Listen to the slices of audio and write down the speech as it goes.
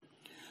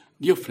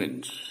Dear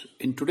friends,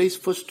 in today's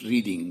first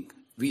reading,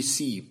 we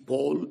see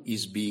Paul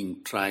is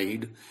being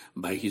tried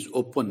by his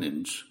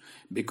opponents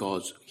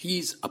because he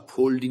is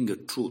upholding a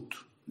truth,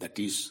 that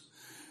is,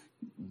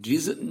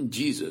 risen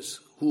Jesus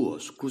who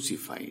was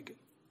crucified.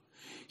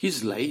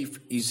 His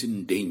life is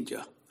in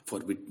danger for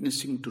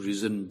witnessing to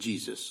risen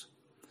Jesus,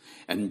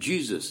 and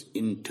Jesus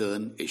in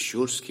turn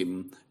assures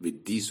him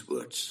with these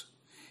words,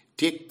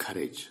 "Take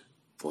courage,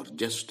 for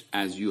just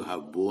as you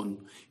have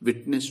borne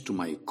witness to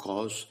my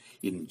cause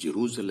in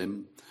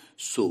Jerusalem,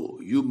 so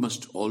you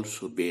must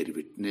also bear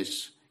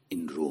witness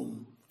in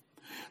Rome."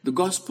 The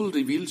gospel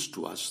reveals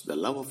to us the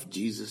love of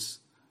Jesus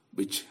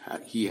which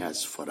he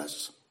has for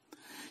us.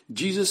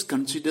 Jesus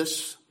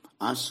considers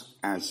us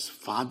as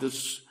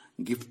Father's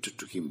gift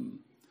to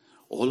him.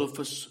 All of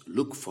us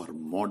look for a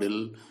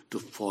model to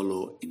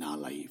follow in our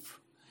life.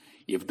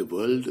 If the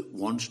world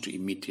wants to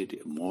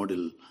imitate a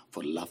model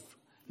for love,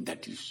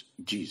 that is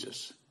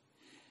Jesus.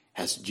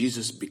 Has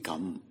Jesus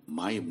become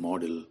my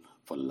model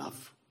for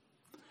love?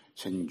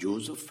 Saint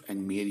Joseph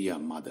and Mary, our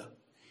mother,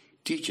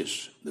 teach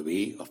us the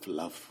way of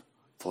love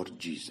for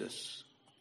Jesus.